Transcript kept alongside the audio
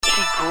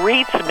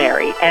greets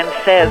Mary and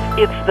says,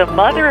 "It's the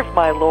mother of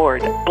my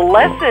Lord.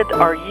 Blessed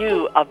are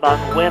you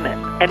among women,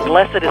 and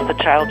blessed is the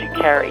child you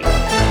carry."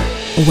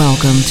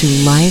 Welcome to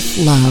Life,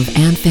 Love,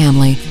 and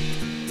Family.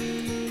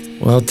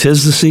 Well,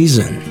 'tis the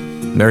season.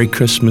 Merry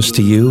Christmas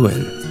to you,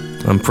 and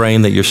I'm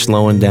praying that you're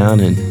slowing down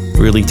and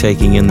really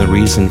taking in the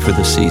reason for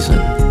the season,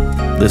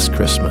 this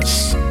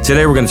Christmas.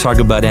 Today we're going to talk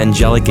about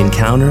angelic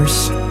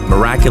encounters,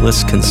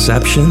 miraculous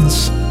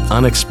conceptions,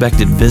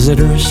 unexpected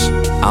visitors,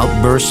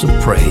 outbursts of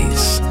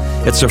praise.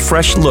 It's a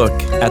fresh look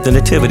at the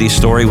Nativity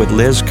story with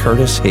Liz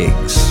Curtis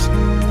Higgs.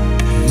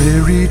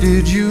 Mary,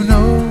 did you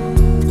know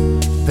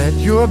that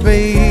your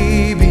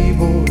baby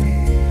boy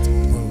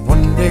will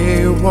one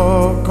day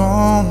walk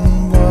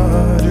on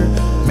water?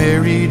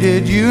 Mary,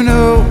 did you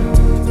know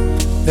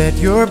that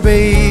your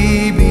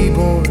baby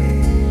boy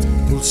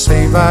will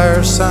save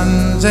our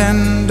sons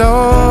and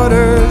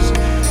daughters?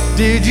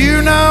 Did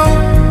you know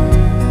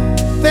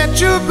that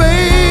your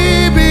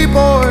baby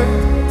boy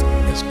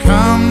has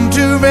come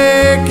to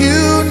make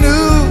you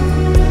new?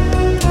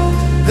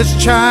 This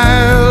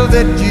child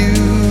that you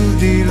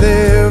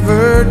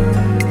delivered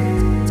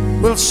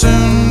will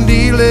soon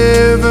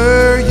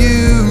deliver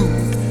you.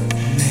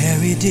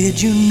 Mary,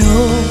 did you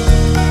know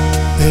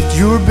that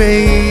your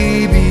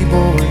baby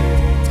boy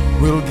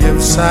will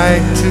give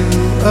sight to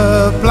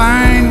a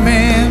blind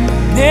man?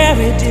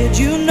 Mary, did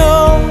you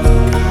know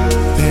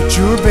that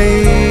your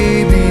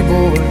baby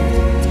boy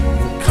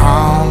will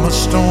calm a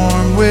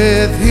storm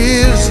with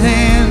his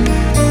hand?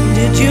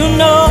 Did you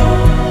know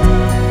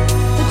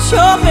that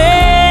your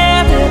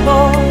baby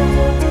boy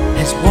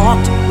has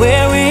walked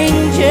where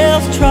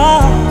angels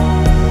trod?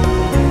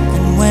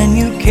 And when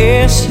you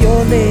kiss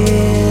your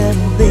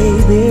little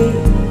baby,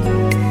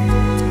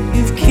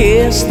 you've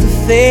kissed the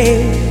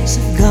face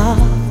of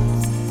God.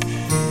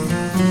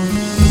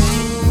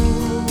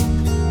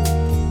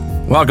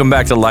 Welcome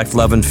back to Life,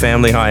 Love, and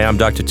Family. Hi, I'm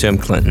Dr. Tim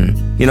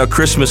Clinton. You know,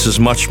 Christmas is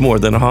much more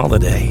than a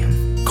holiday.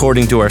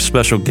 According to our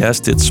special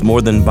guest, it's more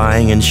than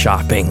buying and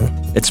shopping.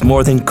 It's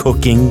more than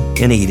cooking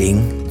and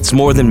eating. It's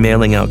more than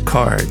mailing out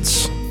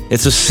cards.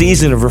 It's a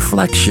season of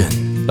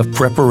reflection, of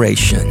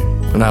preparation.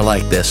 And I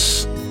like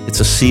this.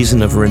 It's a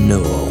season of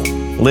renewal.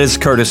 Liz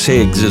Curtis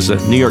Higgs is a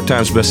New York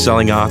Times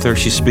bestselling author.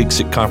 She speaks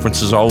at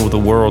conferences all over the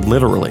world,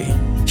 literally.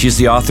 She's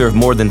the author of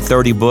more than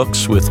 30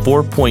 books with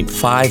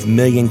 4.5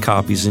 million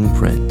copies in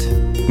print.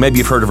 Maybe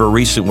you've heard of her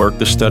recent work,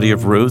 The Study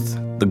of Ruth.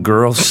 The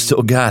Girls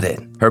Still Got It.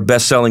 Her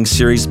best-selling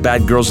series,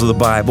 Bad Girls of the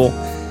Bible,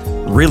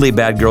 Really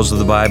Bad Girls of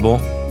the Bible,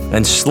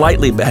 and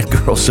Slightly Bad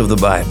Girls of the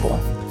Bible.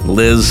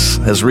 Liz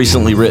has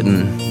recently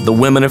written The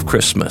Women of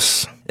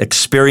Christmas.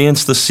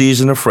 Experience the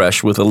season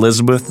afresh with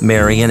Elizabeth,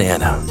 Mary, and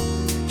Anna.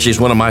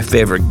 She's one of my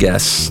favorite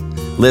guests.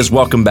 Liz,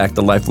 welcome back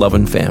to Life, Love,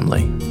 and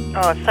Family.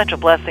 Oh, it's such a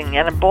blessing,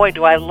 and boy,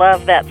 do I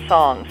love that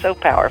song. So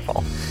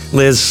powerful.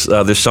 Liz,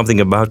 there's something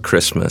about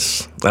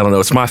Christmas. I don't know,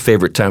 it's my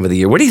favorite time of the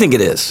year. What do you think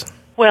it is?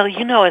 Well,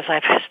 you know, as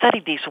I've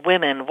studied these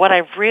women, what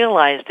I've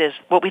realized is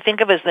what we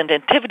think of as the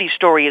nativity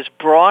story is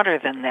broader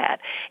than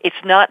that.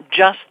 It's not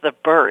just the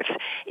birth.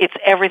 It's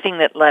everything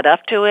that led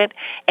up to it,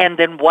 and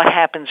then what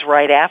happens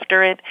right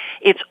after it.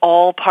 It's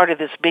all part of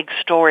this big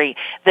story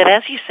that,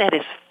 as you said,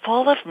 is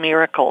full of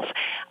miracles.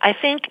 I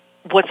think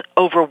what's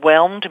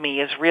overwhelmed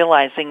me is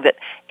realizing that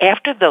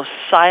after those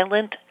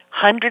silent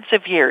hundreds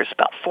of years,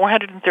 about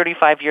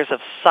 435 years of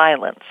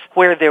silence,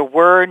 where there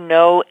were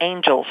no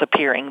angels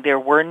appearing, there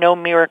were no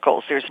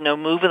miracles, there's no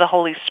move of the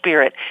Holy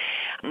Spirit,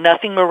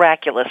 nothing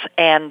miraculous.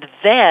 And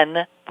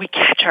then we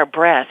catch our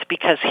breath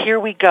because here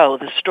we go.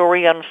 The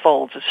story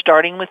unfolds,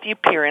 starting with the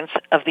appearance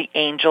of the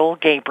angel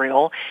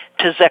Gabriel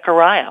to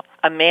Zechariah,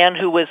 a man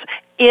who was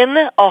in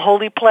a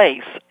holy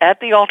place at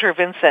the altar of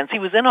incense. He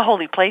was in a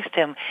holy place,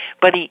 Tim,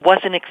 but he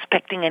wasn't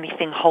expecting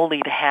anything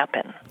holy to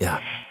happen. Yeah.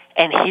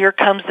 And here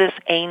comes this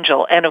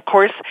angel. And, of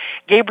course,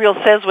 Gabriel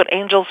says what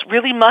angels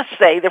really must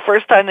say the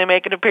first time they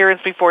make an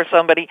appearance before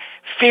somebody,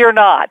 fear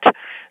not.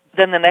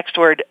 Then the next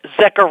word,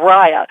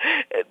 Zechariah.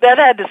 That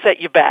had to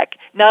set you back.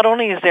 Not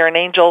only is there an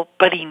angel,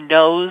 but he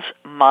knows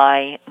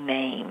my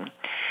name.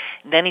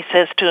 And then he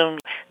says to him,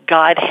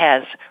 God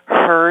has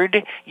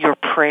heard your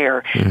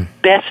prayer.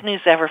 Best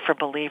news ever for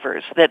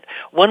believers, that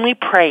when we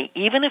pray,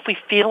 even if we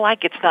feel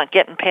like it's not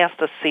getting past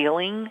the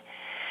ceiling,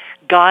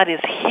 God is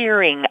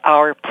hearing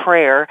our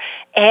prayer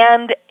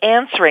and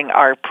answering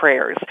our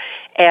prayers.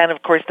 And,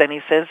 of course, then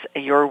he says,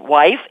 your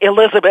wife,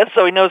 Elizabeth,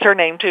 so he knows her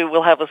name too,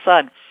 will have a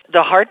son.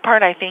 The hard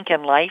part, I think,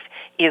 in life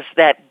is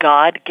that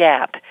God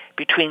gap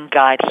between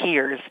God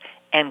hears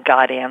and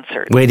God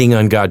answers. Waiting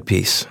on God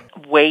piece.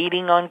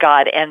 Waiting on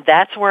God. And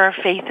that's where our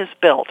faith is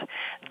built.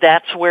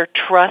 That's where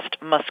trust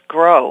must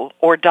grow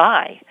or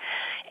die.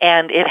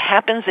 And it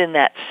happens in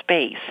that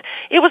space.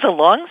 It was a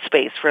long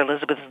space for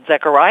Elizabeth and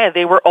Zechariah.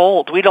 They were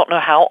old. We don't know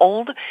how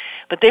old,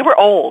 but they were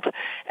old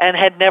and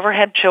had never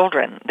had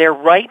children. They're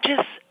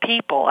righteous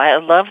people. I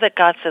love that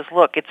God says,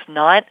 look, it's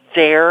not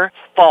their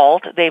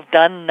fault. They've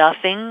done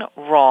nothing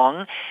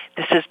wrong.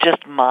 This is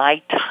just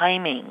my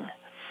timing.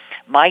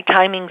 My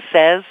timing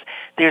says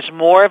there's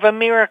more of a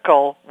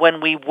miracle when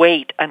we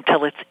wait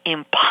until it's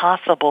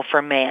impossible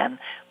for man,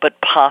 but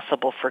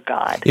possible for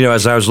God. You know,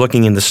 as I was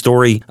looking in the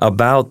story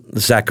about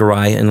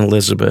Zechariah and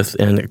Elizabeth,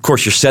 and of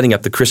course you're setting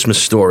up the Christmas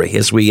story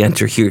as we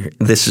enter here.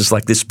 This is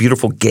like this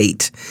beautiful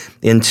gate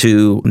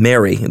into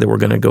Mary that we're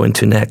going to go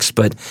into next.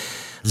 But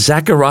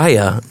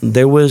Zechariah,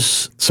 there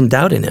was some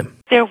doubt in him.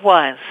 There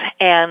was.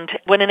 And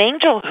when an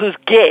angel whose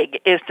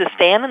gig is to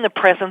stand in the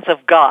presence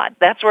of God,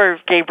 that's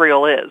where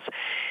Gabriel is.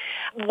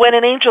 When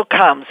an angel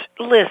comes,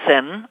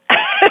 listen,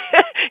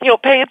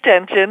 pay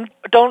attention,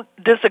 don't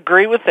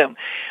disagree with him.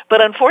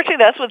 But unfortunately,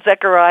 that's what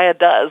Zechariah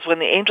does. When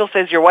the angel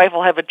says your wife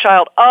will have a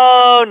child,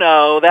 oh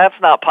no, that's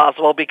not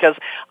possible because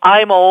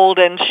I'm old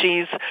and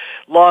she's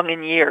long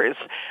in years.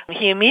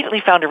 He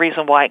immediately found a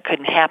reason why it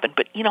couldn't happen.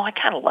 But, I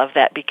kind of love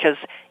that because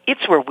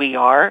it's where we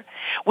are.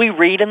 We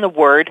read in the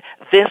Word,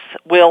 this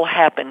will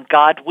happen.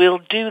 God will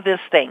do this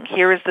thing.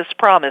 Here is this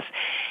promise.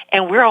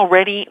 And we're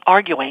already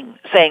arguing,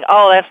 saying,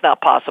 oh, that's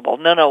not possible.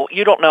 No,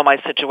 you don't know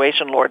my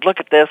situation, Lord. Look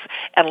at this,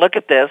 and look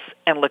at this,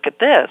 and look at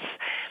this.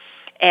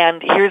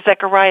 And here's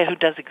Zechariah who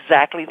does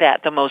exactly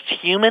that. The most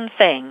human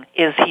thing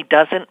is he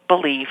doesn't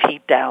believe,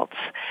 he doubts.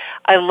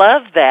 I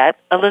love that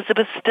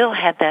Elizabeth still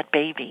had that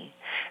baby.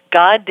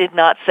 God did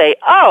not say,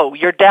 oh,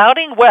 you're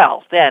doubting?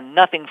 Well, then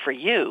nothing for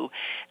you.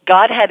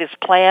 God had his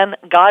plan.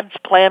 God's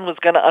plan was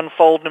going to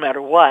unfold no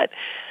matter what.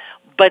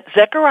 But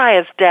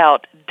Zechariah's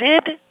doubt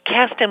did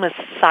cast him as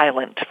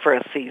silent for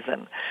a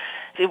season.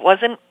 It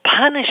wasn't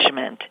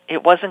punishment.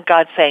 It wasn't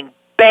God saying,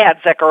 bad,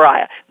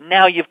 Zechariah,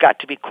 now you've got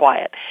to be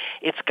quiet.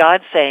 It's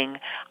God saying,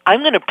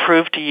 I'm going to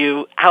prove to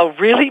you how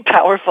really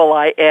powerful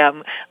I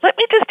am. Let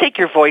me just take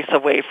your voice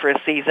away for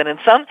a season. And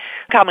some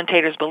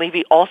commentators believe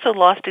he also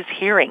lost his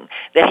hearing,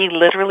 that he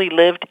literally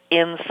lived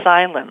in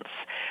silence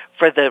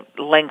for the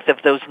length of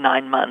those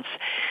 9 months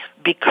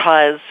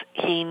because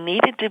he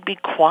needed to be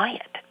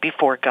quiet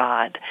before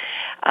God.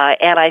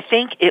 And I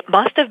think it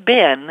must have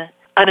been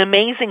an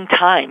amazing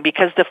time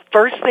because the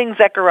first thing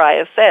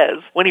Zechariah says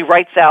when he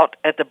writes out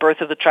at the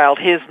birth of the child,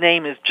 his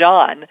name is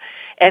John,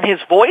 and his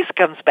voice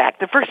comes back,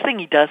 the first thing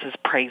he does is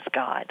praise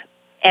God.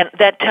 And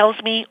that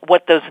tells me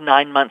what those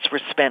 9 months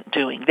were spent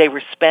doing. They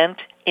were spent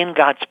in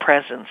God's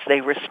presence. They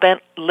were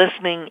spent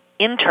listening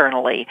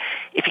internally.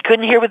 If he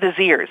couldn't hear with his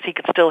ears, he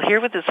could still hear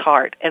with his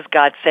heart as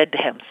God said to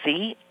him,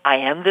 see, I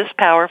am this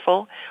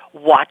powerful.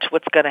 Watch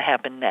what's going to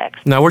happen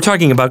next. Now, we're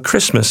talking about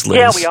Christmas, Liz.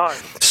 Yeah, we are.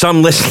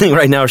 Some listening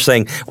right now are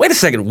saying, wait a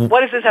second.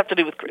 What does this have to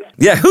do with Christmas?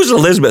 Yeah, who's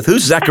Elizabeth?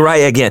 Who's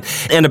Zechariah again?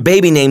 And a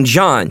baby named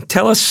John.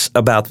 Tell us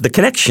about the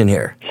connection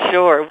here.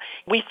 Sure.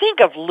 We think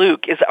of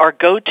Luke as our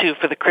go-to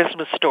for the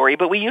Christmas story,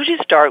 but we usually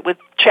start with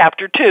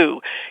chapter 2,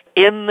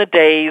 in the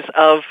days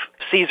of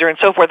Caesar and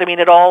so forth. I mean,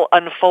 it all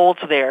unfolds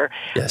there.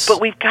 Yes. But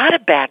we've got to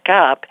back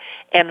up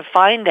and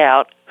find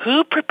out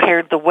who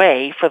prepared the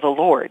way for the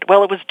Lord.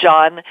 Well, it was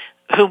John,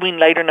 whom we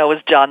later know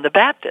as John the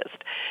Baptist.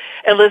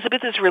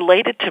 Elizabeth is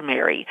related to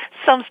Mary.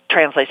 Some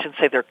translations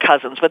say they're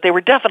cousins, but they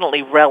were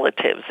definitely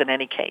relatives in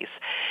any case.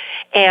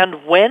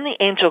 And when the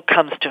angel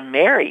comes to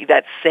Mary,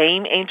 that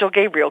same angel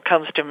Gabriel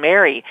comes to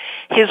Mary,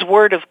 his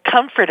word of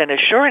comfort and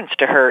assurance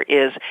to her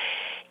is,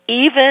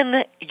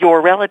 even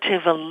your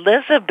relative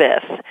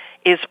Elizabeth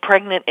is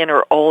pregnant in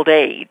her old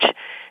age.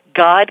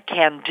 God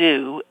can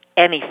do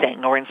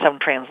anything, or in some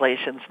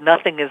translations,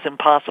 nothing is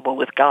impossible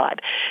with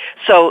God.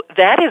 So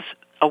that is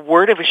a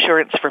word of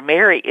assurance for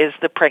Mary is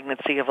the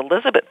pregnancy of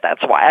Elizabeth.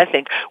 That's why I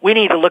think we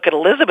need to look at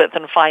Elizabeth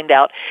and find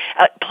out.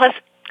 Plus,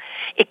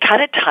 it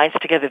kind of ties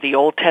together the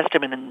Old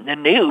Testament and the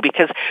New,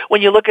 because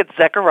when you look at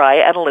Zechariah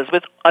and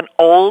Elizabeth, an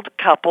old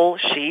couple,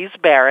 she's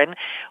barren,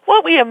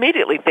 well, we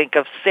immediately think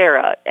of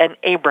Sarah and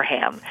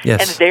Abraham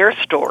and their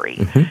story.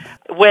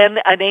 Mm-hmm. When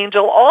an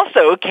angel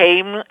also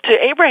came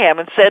to Abraham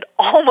and said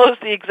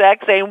almost the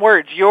exact same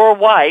words, your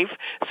wife,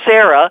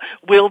 Sarah,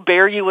 will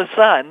bear you a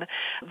son,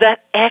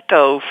 that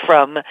echo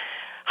from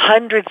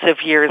hundreds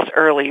of years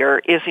earlier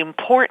is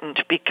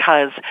important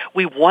because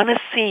we want to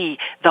see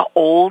the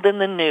old and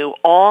the new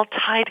all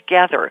tie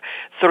together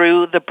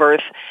through the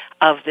birth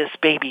of this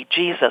baby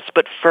Jesus,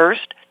 but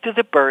first through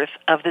the birth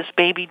of this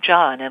baby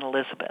John and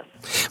Elizabeth.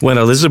 When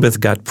Elizabeth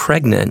got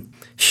pregnant,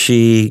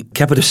 she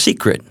kept it a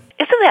secret.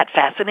 Isn't that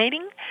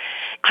fascinating?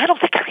 I don't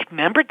think I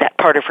remembered that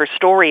part of her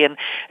story, and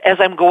as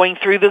I'm going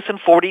through this in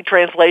 40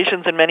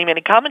 translations and many,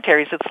 many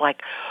commentaries, it's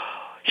like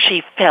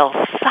she fell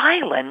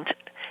silent.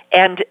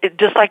 And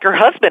just like her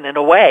husband, in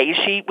a way,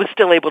 she was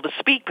still able to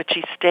speak, but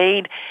she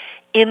stayed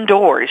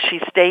indoors.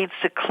 She stayed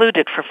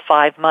secluded for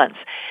 5 months.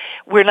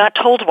 We're not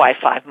told why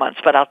 5 months,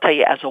 but I'll tell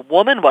you as a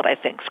woman what I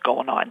think's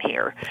going on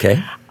here.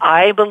 Okay.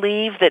 I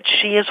believe that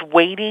she is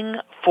waiting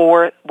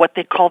for what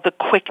they call the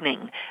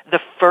quickening, the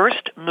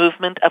first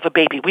movement of a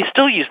baby. We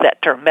still use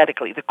that term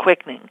medically, the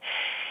quickening.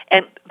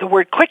 And the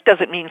word quick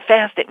doesn't mean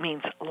fast, it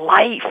means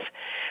life.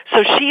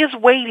 So she is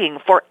waiting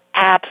for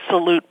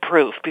absolute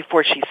proof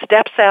before she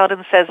steps out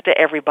and says to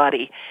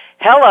everybody,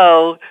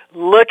 hello,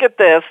 look at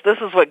this. This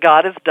is what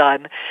God has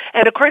done.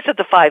 And of course, at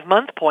the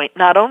 5-month point,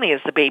 not only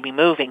is the baby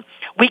moving,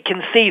 we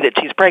can see that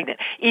she's pregnant.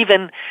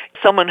 Even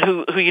someone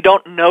who you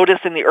don't notice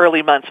in the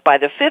early months, by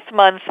the 5th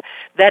month,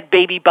 that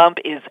baby bump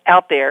is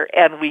out there,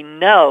 and we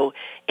know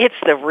it's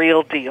the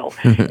real deal.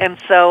 And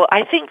so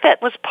I think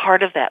that was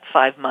part of that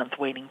 5-month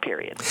waiting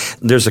period.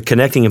 There's a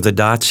connecting of the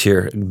dots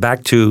here,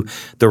 back to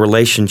the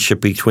relationship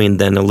between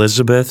then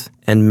Elizabeth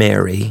and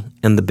Mary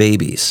and the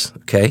babies,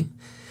 okay?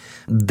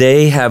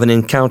 They have an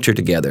encounter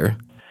together.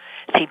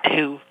 They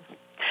do.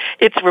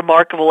 It's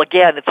remarkable.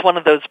 Again, it's one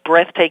of those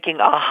breathtaking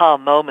aha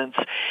moments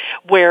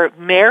where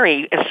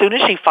Mary, as soon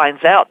as she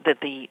finds out that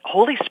the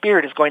Holy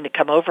Spirit is going to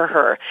come over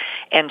her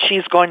and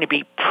she's going to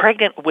be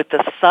pregnant with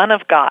the Son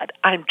of God,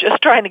 I'm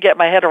just trying to get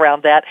my head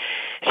around that.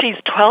 She's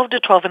 12 to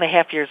 12 and a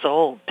half years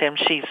old, Tim.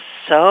 She's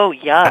so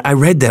young. I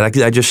read that.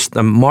 I just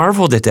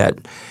marveled at that.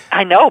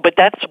 I know, but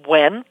that's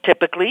when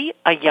typically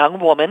a young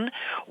woman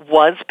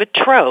was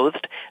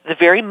betrothed the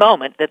very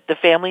moment that the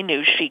family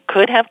knew she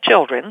could have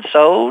children,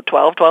 so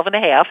 12 and a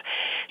half,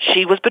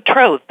 she was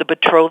betrothed. The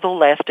betrothal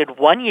lasted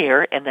 1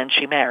 year, and then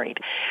she married.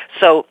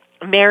 So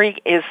Mary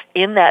is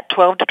in that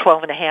 12 to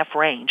 12 and a half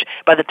range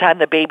by the time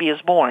the baby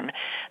is born,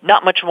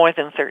 not much more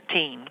than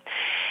 13.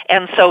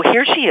 And so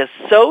here she is,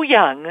 so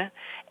young,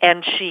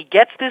 and she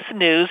gets this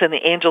news, and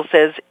the angel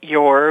says,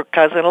 your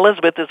cousin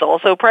Elizabeth is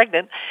also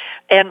pregnant.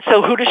 And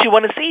so who does she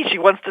want to see? She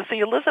wants to see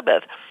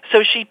Elizabeth.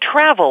 So she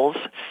travels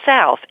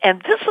south, and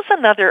this was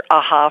another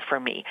aha for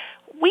me.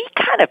 We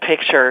kind of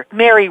picture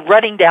Mary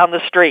running down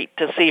the street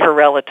to see her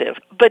relative.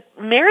 But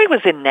Mary was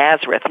in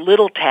Nazareth,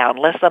 little town,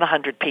 less than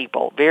 100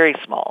 people, very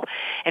small.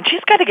 And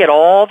she's got to get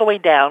all the way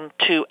down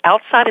to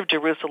outside of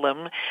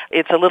Jerusalem.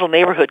 It's a little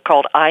neighborhood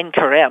called Ein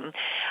Kerem.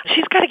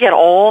 She's got to get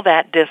all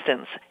that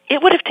distance.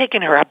 It would have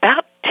taken her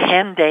about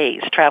 10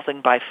 days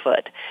traveling by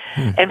foot,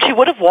 and she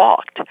would have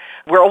walked.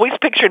 We're always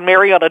picturing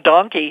Mary on a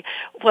donkey.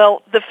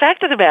 Well, the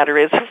fact of the matter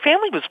is her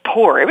family was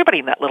poor. Everybody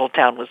in that little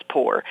town was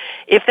poor.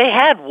 If they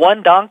had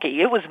one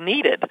donkey, it was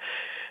needed.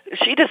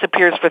 She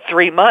disappears for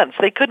 3 months.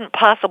 They couldn't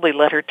possibly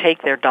let her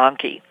take their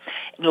donkey,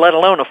 let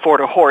alone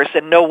afford a horse,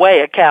 and no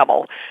way a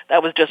camel.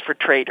 That was just for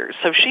traders.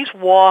 So she's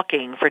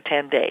walking for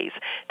 10 days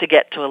to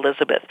get to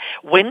Elizabeth.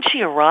 When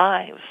she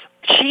arrives,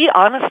 she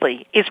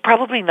honestly is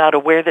probably not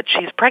aware that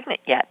she's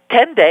pregnant yet.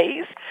 10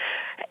 days,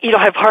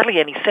 have hardly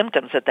any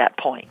symptoms at that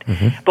point.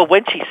 But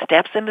when she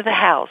steps into the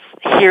house,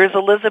 here's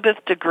Elizabeth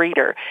to greet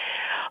her.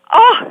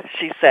 Oh,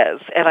 she says,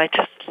 and I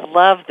just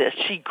love this.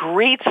 She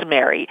greets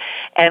Mary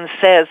and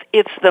says,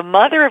 it's the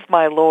mother of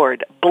my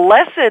Lord.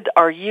 Blessed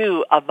are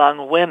you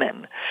among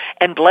women,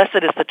 and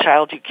blessed is the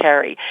child you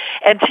carry.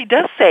 And she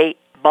does say,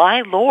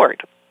 my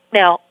Lord.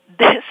 Now,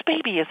 this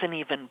baby isn't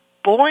even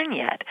born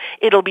yet.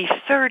 It'll be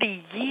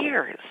 30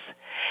 years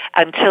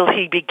until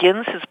he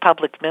begins his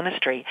public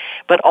ministry.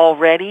 But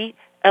already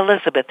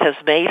Elizabeth has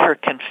made her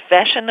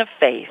confession of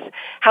faith.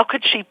 How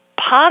could she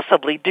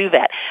possibly do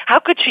that? How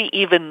could she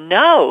even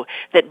know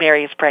that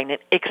Mary is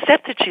pregnant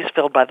except that she's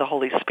filled by the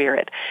Holy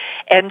Spirit?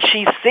 And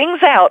she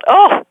sings out,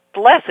 oh,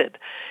 blessed.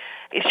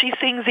 She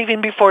sings even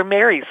before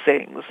Mary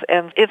sings.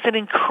 And it's an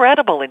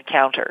incredible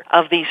encounter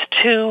of these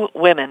two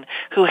women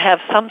who have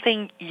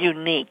something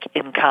unique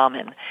in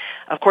common.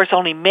 Of course,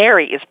 only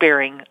Mary is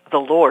bearing the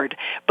Lord,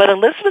 but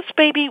Elizabeth's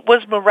baby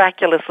was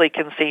miraculously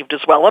conceived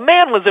as well. A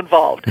man was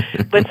involved,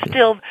 but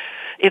still,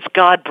 it's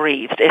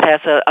God-breathed. It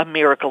has a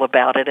miracle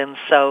about it. And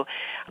so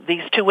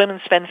these two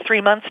women spend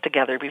 3 months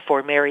together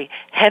before Mary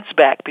heads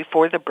back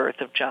before the birth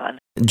of John.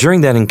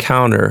 During that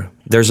encounter,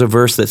 there's a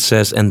verse that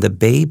says, and the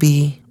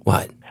baby,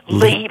 what?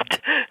 Leaped.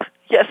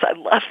 Yes, I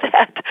love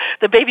that.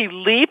 The baby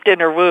leaped in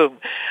her womb.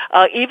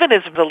 Even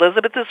as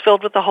Elizabeth is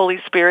filled with the Holy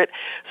Spirit,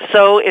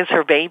 so is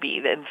her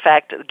baby. In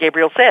fact,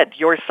 Gabriel said,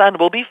 your son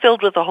will be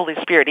filled with the Holy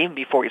Spirit even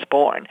before he's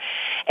born.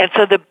 And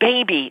so the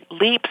baby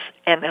leaps,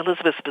 and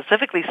Elizabeth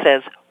specifically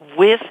says,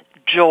 with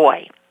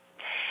joy.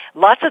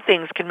 Lots of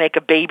things can make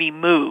a baby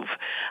move.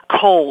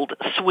 Cold,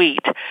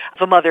 sweet. If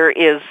a mother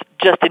is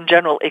just in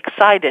general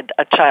excited,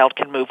 a child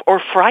can move,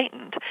 or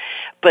frightened.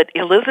 But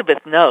Elizabeth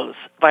knows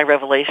by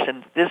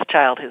revelation this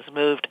child has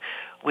moved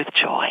with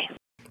joy.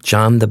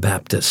 John the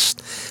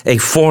Baptist, a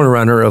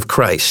forerunner of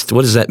Christ.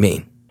 What does that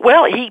mean?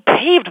 Well, he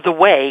paved the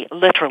way,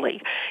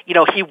 literally.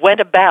 He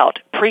went about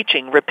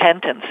preaching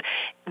repentance,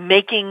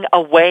 making a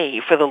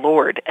way for the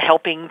Lord,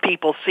 helping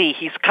people see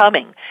he's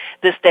coming.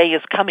 This day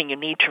is coming. You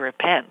need to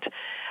repent.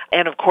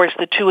 And, of course,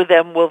 the two of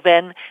them will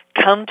then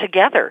come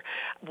together,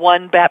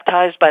 one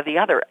baptized by the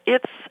other.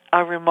 It's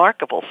a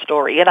remarkable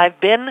story. And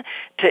I've been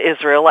to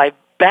Israel. I've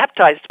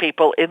baptized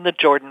people in the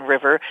Jordan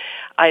River.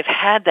 I've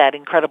had that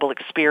incredible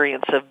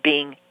experience of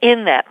being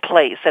in that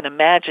place and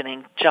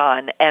imagining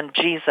John and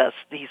Jesus,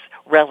 these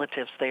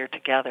relatives there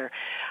together.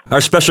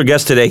 Our special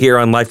guest today here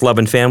on Life, Love,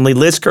 and Family,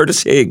 Liz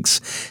Curtis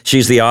Higgs.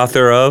 She's the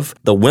author of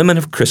The Women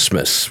of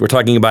Christmas. We're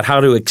talking about how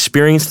to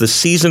experience the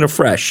season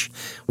afresh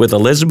with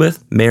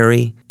Elizabeth,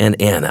 Mary,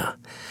 and Anna.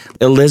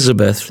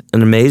 Elizabeth,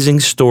 an amazing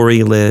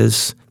story,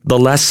 Liz. The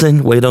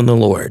lesson, wait on the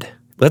Lord.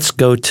 Let's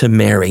go to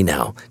Mary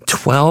now,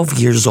 12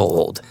 years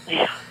old.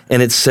 Yeah.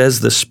 And it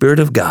says the Spirit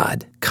of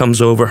God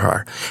comes over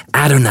her.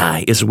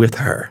 Adonai is with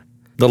her.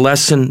 The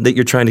lesson that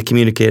you're trying to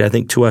communicate, I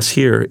think, to us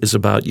here is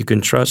about you can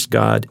trust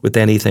God with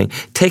anything.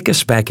 Take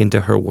us back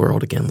into her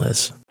world again,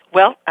 Liz.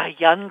 Well, a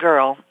young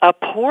girl, a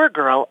poor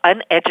girl,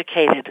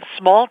 uneducated,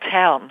 small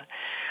town.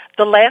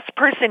 The last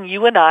person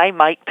you and I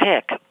might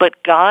pick,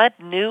 but God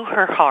knew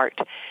her heart.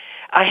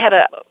 I had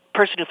a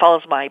person who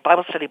follows my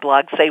Bible study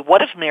blog say,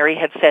 what if Mary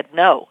had said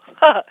no?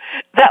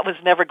 That was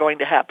never going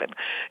to happen.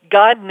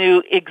 God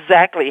knew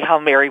exactly how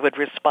Mary would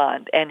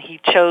respond, and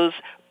he chose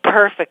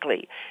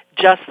perfectly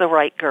just the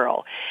right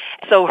girl.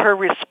 So her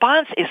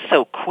response is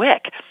so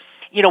quick.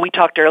 You know, we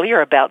talked earlier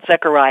about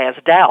Zechariah's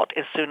doubt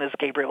as soon as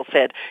Gabriel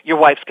said, your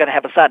wife's going to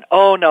have a son.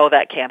 Oh, no,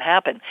 that can't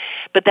happen.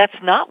 But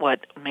that's not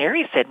what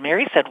Mary said.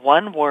 Mary said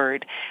one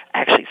word,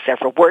 actually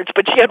several words,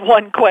 but she had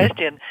one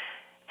question.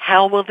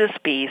 How will this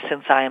be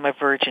since I am a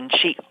virgin?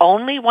 She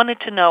only wanted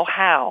to know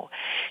how.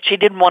 She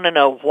didn't want to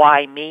know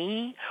why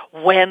me,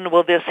 when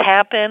will this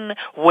happen,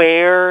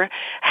 where,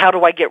 how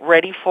do I get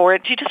ready for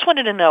it. She just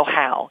wanted to know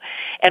how.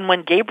 And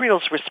when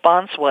Gabriel's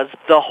response was,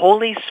 the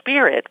Holy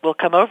Spirit will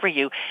come over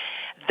you,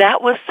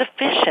 that was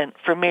sufficient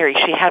for Mary.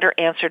 She had her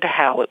answer to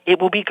how. It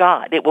will be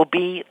God. It will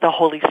be the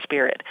Holy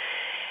Spirit.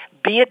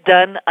 Be it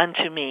done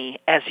unto me,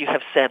 as you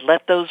have said.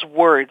 Let those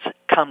words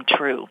come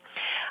true.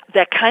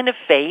 That kind of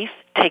faith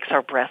takes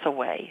our breath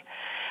away.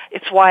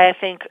 It's why I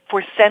think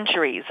for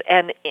centuries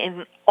and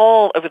in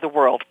all over the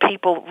world,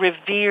 people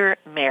revere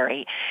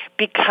Mary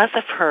because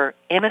of her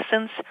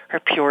innocence,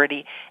 her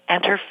purity,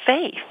 and her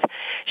faith.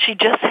 She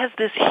just has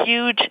this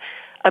huge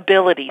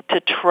ability to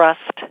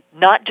trust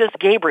not just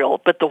Gabriel,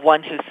 but the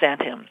one who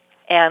sent him.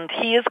 And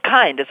he is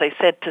kind, as I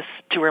said,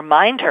 to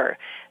remind her,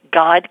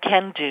 God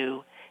can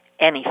do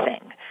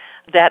anything.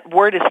 That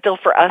word is still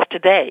for us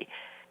today.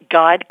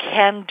 God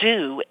can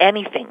do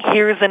anything.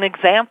 Here's an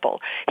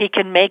example. He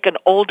can make an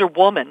older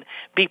woman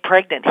be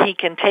pregnant. He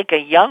can take a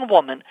young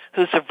woman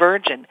who's a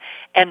virgin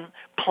and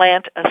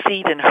plant a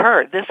seed in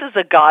her. This is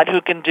a God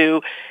who can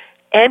do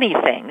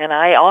anything. And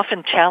I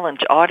often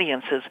challenge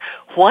audiences,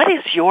 what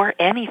is your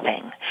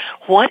anything?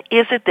 What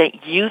is it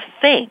that you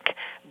think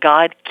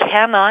God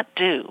cannot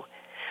do?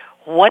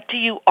 What do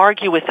you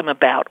argue with him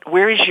about?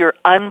 Where is your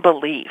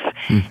unbelief?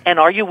 And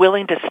are you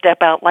willing to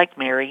step out like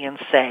Mary and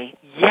say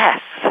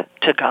yes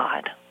to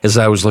God? As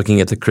I was looking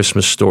at the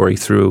Christmas story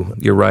through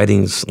your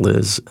writings,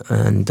 Liz,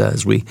 and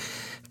as we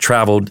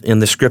traveled in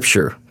the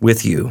Scripture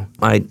with you,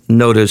 I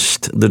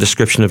noticed the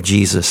description of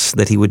Jesus,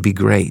 that he would be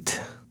great,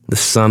 the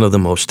Son of the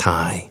Most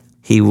High.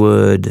 He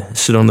would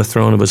sit on the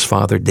throne of his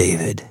father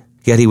David,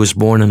 yet he was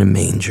born in a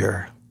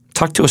manger.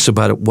 Talk to us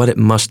about it, what it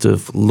must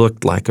have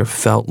looked like or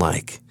felt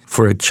like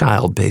for a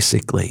child,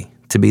 basically,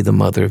 to be the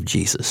mother of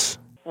Jesus.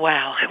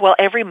 Wow. Well,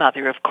 every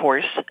mother, of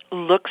course,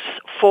 looks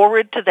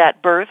forward to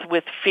that birth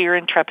with fear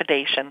and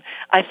trepidation.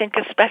 I think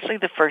especially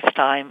the first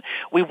time,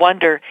 we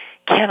wonder,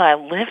 can I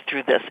live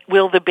through this?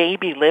 Will the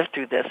baby live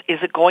through this? Is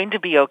it going to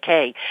be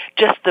okay?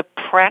 Just the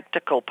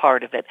practical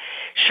part of it.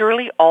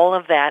 Surely all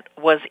of that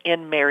was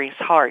in Mary's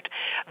heart,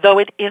 though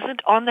it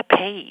isn't on the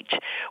page.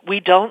 We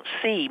don't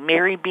see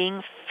Mary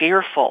being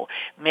fearful,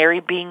 Mary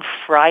being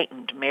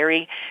frightened,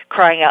 Mary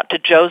crying out to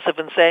Joseph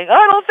and saying,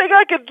 I don't think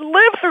I could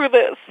live through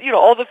this. You know,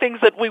 all the things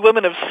that we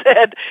women have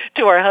said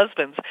to our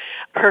husbands.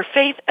 Her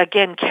faith,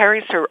 again,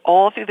 carries her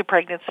all through the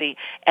pregnancy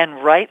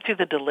and right through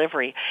the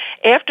delivery.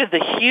 After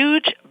the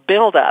huge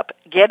build-up,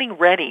 getting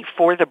ready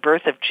for the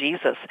birth of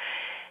Jesus,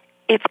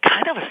 it's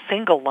kind of a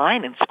single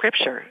line in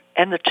Scripture,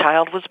 and the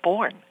child was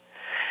born.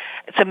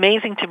 It's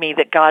amazing to me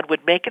that God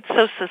would make it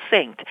so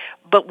succinct,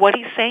 but what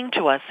he's saying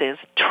to us is,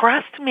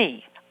 trust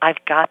me,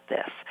 I've got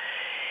this.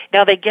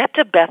 Now, they get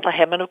to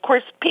Bethlehem, and of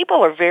course, people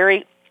are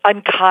very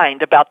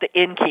unkind about the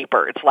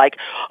innkeeper. It's like,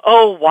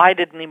 oh, why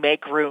didn't he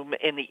make room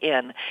in the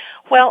inn?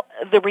 Well,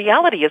 the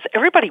reality is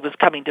everybody was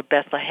coming to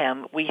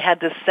Bethlehem. We had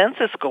this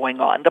census going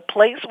on. The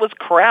place was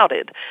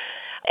crowded.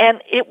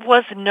 And it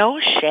was no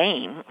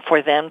shame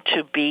for them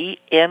to be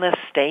in a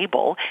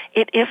stable.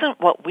 It isn't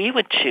what we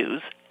would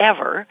choose,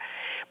 ever.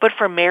 But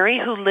for Mary,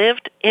 who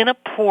lived in a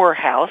poor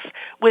house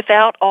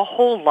without a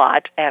whole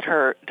lot at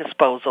her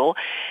disposal,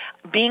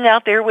 being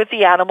out there with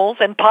the animals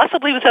and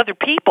possibly with other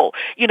people.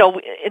 You know,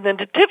 in the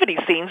nativity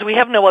scenes, we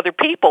have no other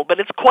people, but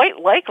it's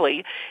quite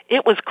likely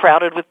it was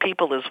crowded with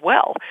people as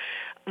well.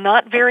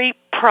 Not very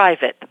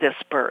private, this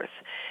birth,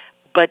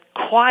 but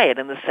quiet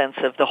in the sense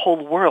of the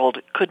whole world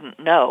couldn't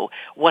know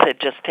what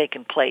had just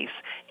taken place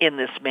in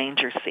this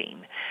manger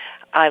scene.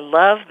 I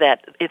love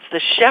that it's the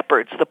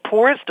shepherds, the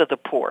poorest of the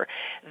poor,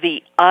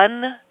 the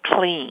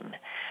unclean.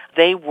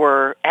 They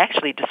were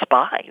actually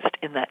despised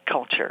in that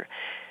culture.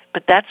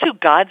 But that's who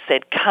God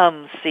said,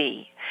 come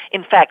see.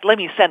 In fact, let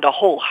me send a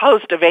whole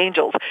host of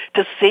angels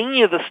to sing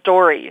you the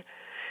story,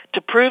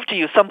 to prove to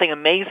you something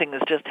amazing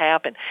has just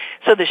happened.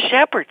 So the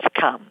shepherds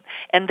come,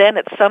 and then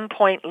at some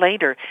point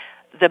later,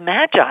 the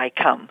Magi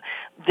come,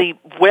 the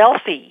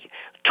wealthy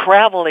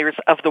travelers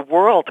of the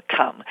world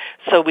come.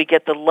 So we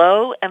get the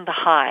low and the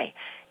high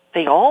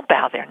They all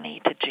bow their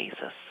knee to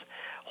Jesus.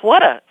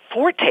 What a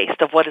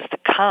foretaste of what is to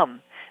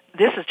come.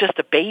 This is just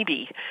a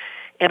baby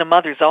in a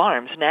mother's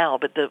arms now,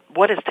 but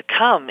what is to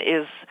come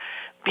is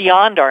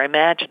beyond our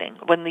imagining,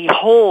 when the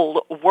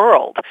whole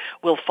world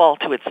will fall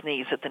to its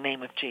knees at the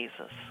name of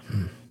Jesus.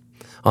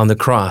 On the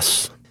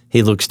cross,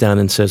 he looks down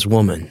and says,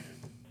 "Woman,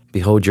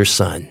 behold your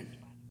son."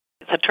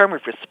 It's a term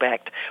of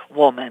respect,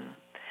 woman.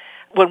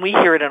 When we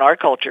hear it in our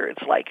culture,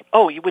 it's like,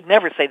 oh, you would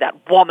never say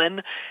that,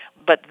 woman,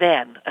 but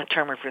then a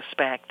term of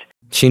respect.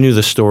 She knew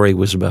the story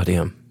was about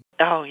him.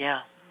 Oh,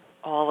 yeah,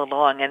 all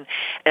along.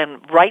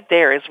 And right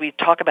there, as we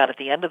talk about at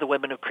the end of the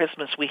Women of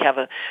Christmas, we have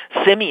a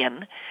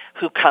Simeon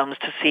who comes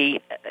to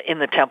see, in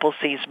the temple,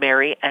 sees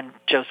Mary and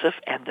Joseph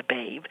and the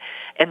babe.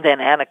 And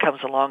then Anna comes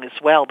along as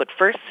well. But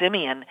first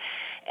Simeon,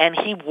 and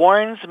he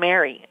warns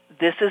Mary,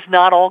 this is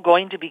not all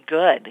going to be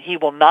good. He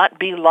will not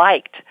be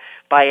liked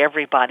by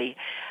everybody.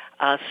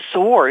 A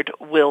sword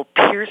will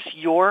pierce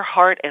your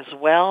heart as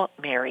well,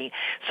 Mary.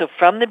 So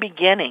from the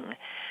beginning,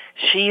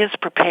 she is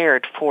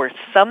prepared for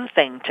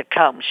something to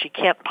come. She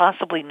can't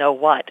possibly know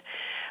what.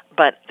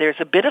 But there's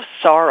a bit of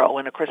sorrow,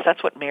 and of course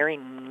that's what Mary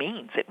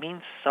means. It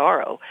means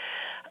sorrow,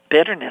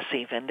 bitterness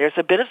even. There's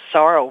a bit of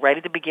sorrow right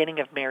at the beginning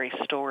of Mary's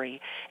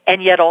story,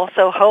 and yet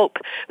also hope.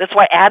 That's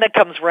why Anna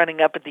comes running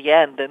up at the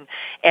end,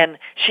 and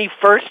she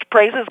first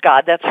praises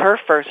God. That's her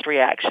first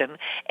reaction.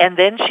 And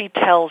then she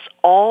tells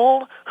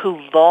all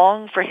who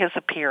long for his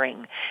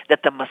appearing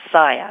that the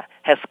Messiah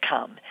has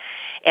come.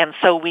 And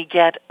so we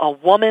get a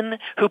woman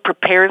who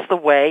prepares the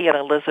way in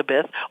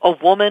Elizabeth, a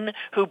woman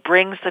who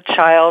brings the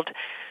child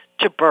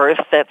to birth,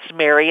 that's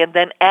Mary, and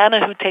then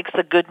Anna who takes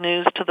the good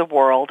news to the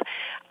world.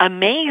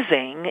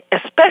 Amazing,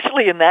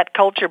 especially in that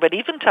culture, but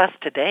even to us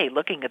today,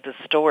 looking at this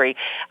story,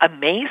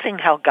 amazing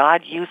how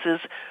God uses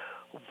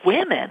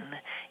women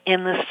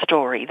in the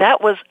story.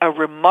 That was a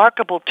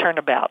remarkable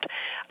turnabout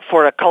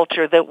for a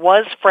culture that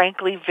was,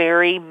 frankly,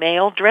 very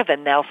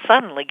male-driven. Now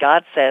suddenly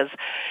God says,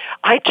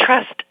 I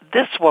trust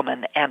this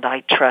woman, and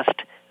I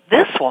trust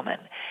this woman,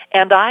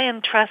 and I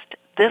entrust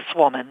this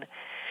woman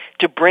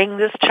to bring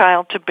this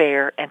child to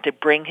bear and to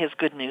bring his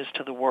good news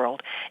to the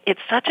world. It's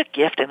such a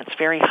gift, and it's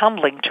very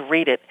humbling to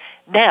read it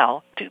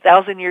now,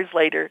 2,000 years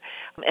later,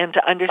 and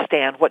to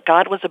understand what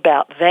God was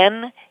about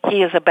then,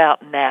 he is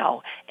about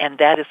now, and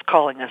that is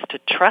calling us to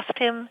trust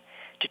him,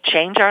 to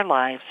change our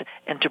lives,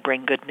 and to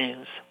bring good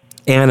news.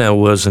 Anna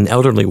was an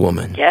elderly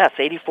woman. Yes,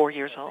 84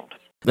 years old.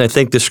 I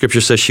think the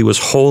scripture says she was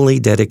wholly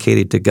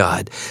dedicated to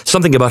God.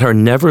 Something about her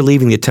never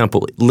leaving the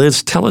temple.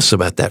 Liz, tell us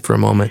about that for a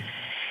moment.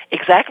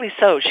 Exactly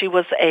so. She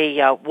was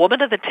a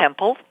woman of the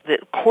temple. The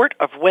court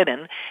of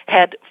women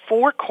had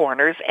 4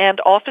 corners, and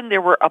often there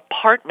were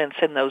apartments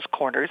in those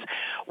corners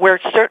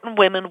where certain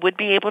women would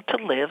be able to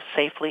live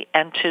safely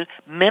and to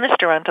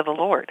minister unto the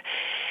Lord.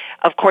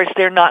 Of course,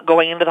 they're not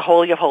going into the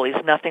Holy of Holies,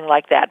 nothing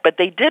like that. But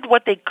they did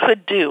what they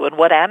could do, and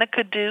what Anna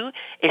could do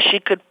is she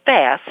could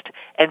fast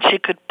and she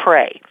could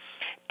pray.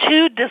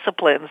 2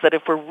 disciplines that,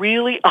 if we're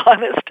really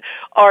honest,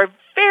 are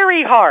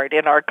very hard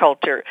in our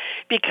culture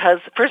because,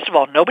 first of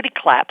all, nobody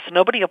claps,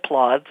 nobody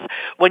applauds.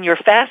 When you're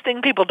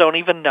fasting, people don't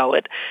even know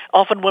it.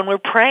 Often when we're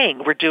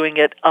praying, we're doing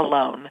it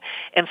alone.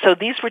 And so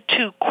these were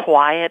 2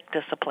 quiet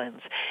disciplines.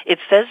 It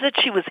says that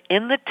she was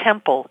in the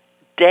temple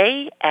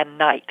day and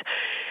night.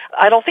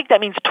 I don't think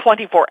that means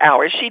 24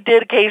 hours. She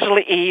did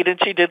occasionally eat and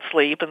she did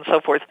sleep and so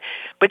forth.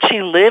 But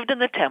she lived in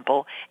the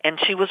temple and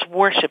she was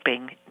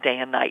worshiping day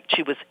and night.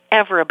 She was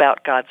ever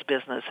about God's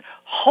business,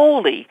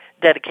 wholly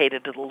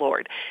dedicated to the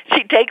Lord.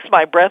 She takes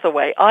my breath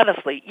away,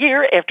 honestly,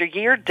 year after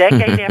year,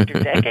 decade after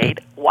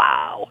decade.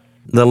 Wow.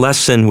 The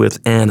lesson with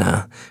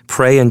Anna,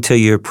 pray until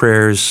your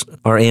prayers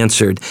are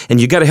answered. And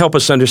you got to help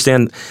us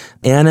understand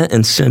Anna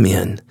and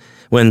Simeon.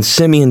 When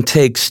Simeon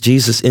takes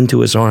Jesus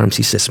into his arms,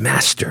 he says,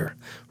 Master,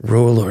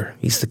 ruler,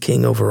 he's the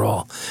king over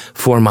all.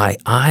 For my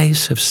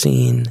eyes have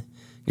seen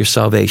your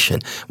salvation.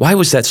 Why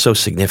was that so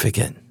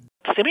significant?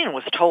 Simeon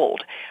was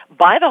told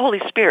by the Holy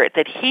Spirit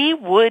that he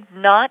would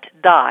not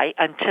die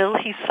until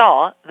he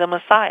saw the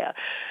Messiah.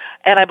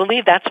 And I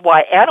believe that's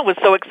why Anna was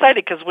so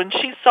excited, because when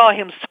she saw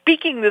him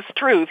speaking this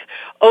truth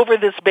over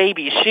this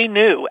baby, she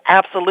knew,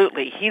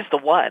 absolutely, he's the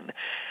one.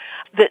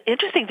 The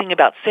interesting thing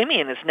about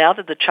Simeon is now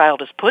that the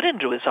child is put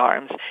into his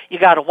arms, you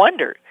got to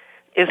wonder,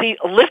 is he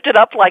lifted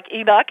up like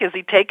Enoch? Is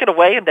he taken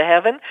away into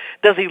heaven?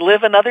 Does he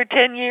live another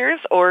 10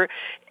 years? Or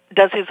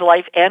does his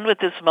life end with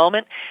this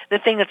moment? The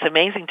thing that's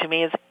amazing to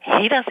me is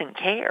he doesn't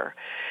care.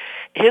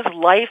 His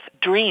life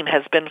dream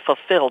has been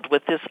fulfilled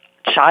with this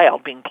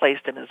child being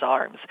placed in his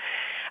arms.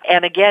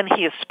 And again,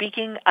 he is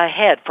speaking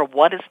ahead for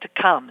what is to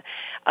come.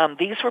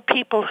 These were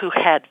people who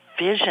had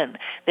vision.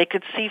 They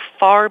could see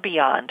far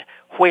beyond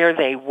where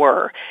they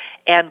were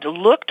and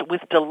looked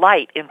with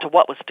delight into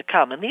what was to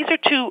come. And these are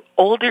 2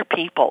 older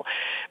people.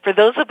 For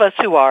those of us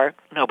who are,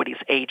 nobody's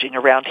aging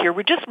around here,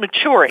 we're just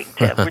maturing,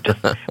 Tim. We're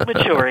just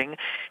maturing.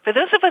 For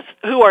those of us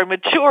who are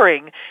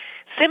maturing,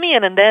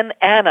 Simeon and then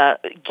Anna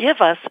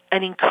give us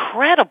an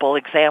incredible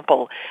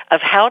example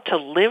of how to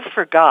live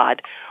for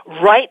God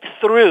right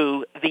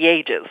through the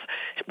ages.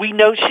 We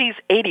know she's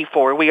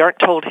 84. We aren't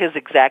told his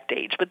exact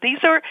age, but these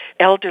are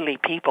elderly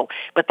people,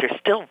 but they're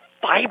still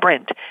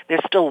vibrant. They're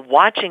still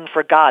watching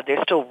for God.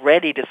 They're still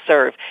ready to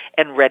serve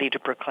and ready to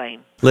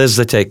proclaim. Liz,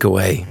 the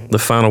takeaway, the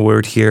final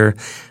word here.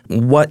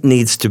 What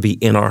needs to be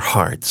in our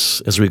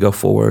hearts as we go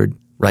forward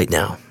right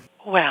now?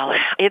 Well,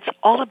 it's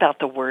all about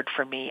the Word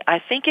for me. I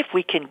think if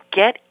we can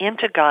get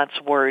into God's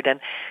Word, and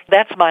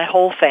that's my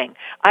whole thing.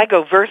 I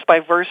go verse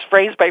by verse,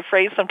 phrase by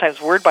phrase, sometimes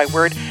word by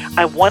word.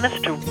 I want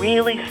us to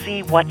really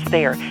see what's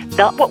there.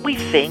 Not what we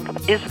think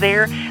is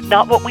there,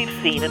 not what we've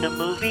seen in a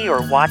movie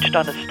or watched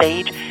on a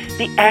stage.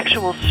 The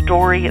actual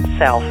story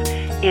itself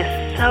is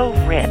so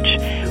rich.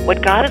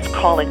 What God is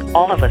calling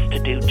all of us to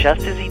do,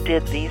 just as he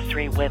did these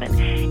three women,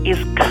 is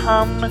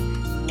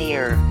come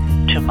near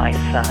to my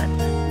son.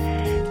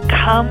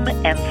 Come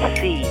and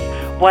see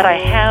what I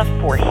have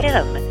for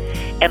him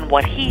and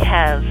what he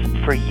has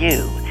for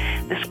you.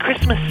 This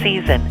Christmas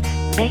season,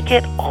 make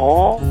it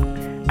all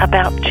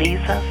about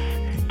Jesus,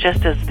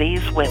 just as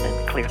these women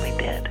clearly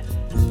did.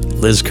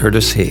 Liz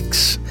Curtis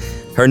Higgs.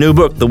 Her new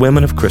book, The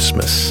Women of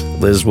Christmas.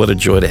 Liz, what a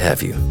joy to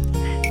have you.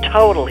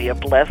 Totally a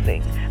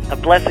blessing. A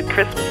blessed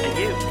Christmas to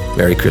you.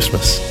 Merry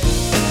Christmas.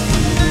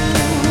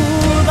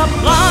 The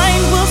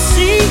blind will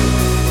see,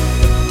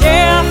 the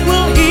deaf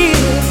will hear,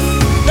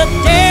 the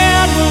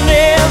dead will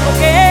live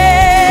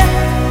again.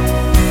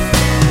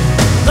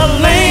 The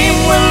lame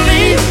will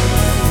leap,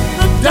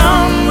 the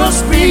dumb will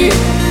speak,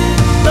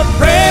 the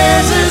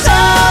praises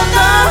of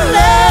the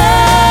Lamb.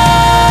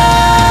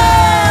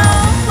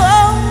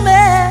 Oh,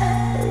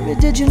 Mary,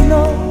 did you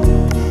know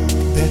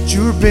that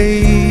your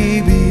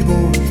baby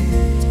boy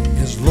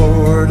is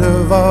Lord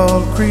of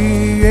all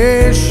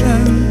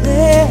creation?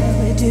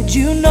 Mary, did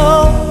you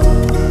know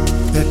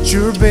That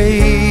your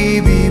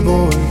baby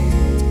boy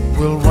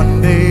will one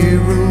day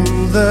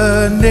rule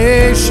the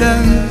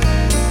nation?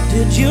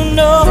 Did you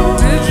know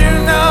Did you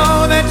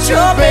know that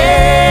your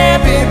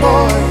baby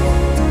boy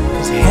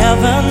is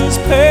heaven's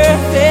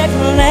perfect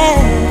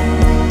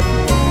land?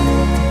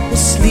 The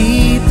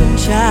sleeping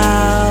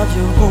child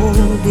you're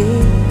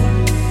holding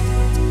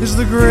is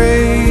the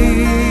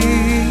great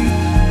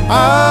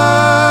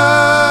I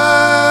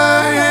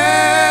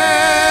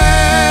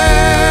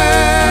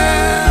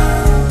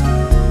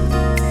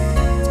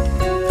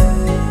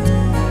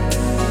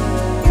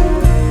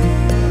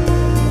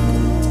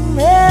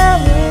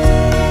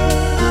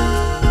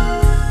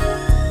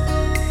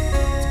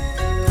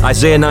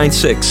Isaiah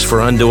 9:6,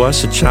 for unto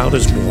us a child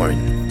is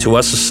born, to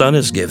us a son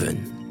is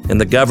given, and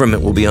the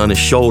government will be on his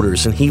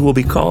shoulders, and he will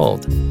be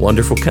called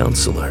Wonderful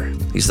Counselor.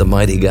 He's the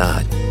mighty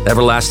God,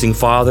 Everlasting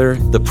Father,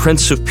 the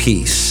Prince of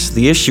Peace.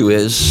 The issue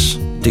is,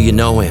 do you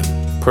know him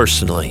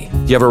personally?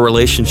 Do you have a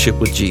relationship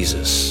with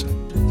Jesus?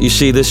 You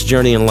see, this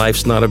journey in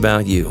life's not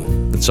about you.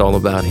 It's all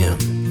about him.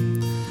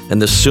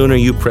 And the sooner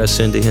you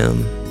press into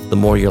him, the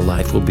more your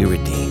life will be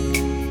redeemed.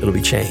 It'll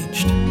be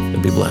changed.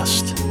 It'll be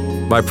blessed.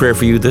 My prayer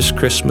for you this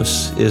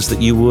Christmas is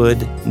that you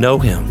would know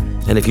him.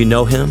 And if you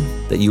know him,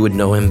 that you would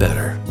know him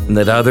better. And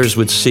that others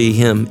would see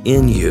him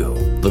in you,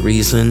 the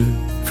reason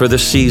for the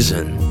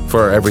season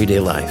for our everyday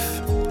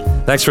life.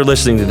 Thanks for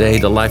listening today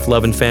to Life,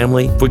 Love, and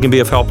Family. If we can be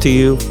of help to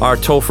you, our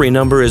toll-free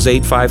number is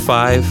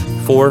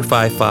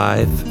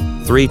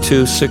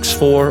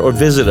 855-455-3264, or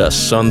visit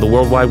us on the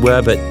World Wide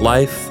Web at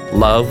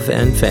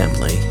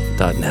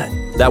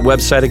lifeloveandfamily.net. That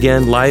website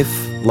again,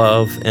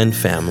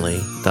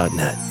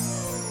 lifeloveandfamily.net.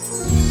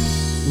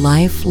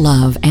 Life,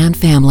 Love, and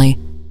Family.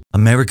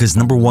 America's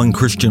 #1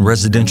 Christian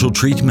residential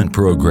treatment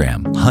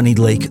program, Honey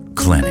Lake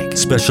Clinic,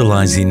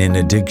 specializing in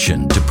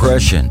addiction,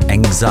 depression,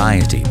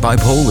 anxiety,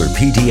 bipolar,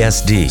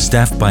 PTSD,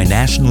 staffed by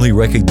nationally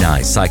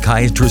recognized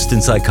psychiatrists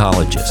and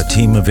psychologists, a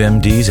team of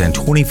MDs, and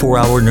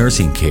 24-hour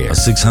nursing care, a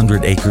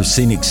 600-acre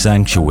scenic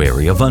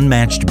sanctuary of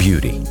unmatched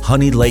beauty.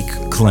 Honey Lake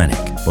Clinic.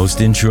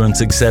 Most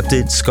insurance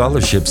accepted,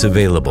 scholarships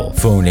available.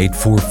 Phone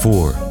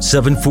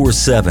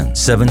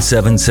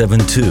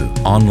 844-747-7772.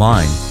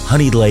 Online,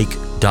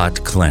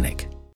 honeylake.clinic.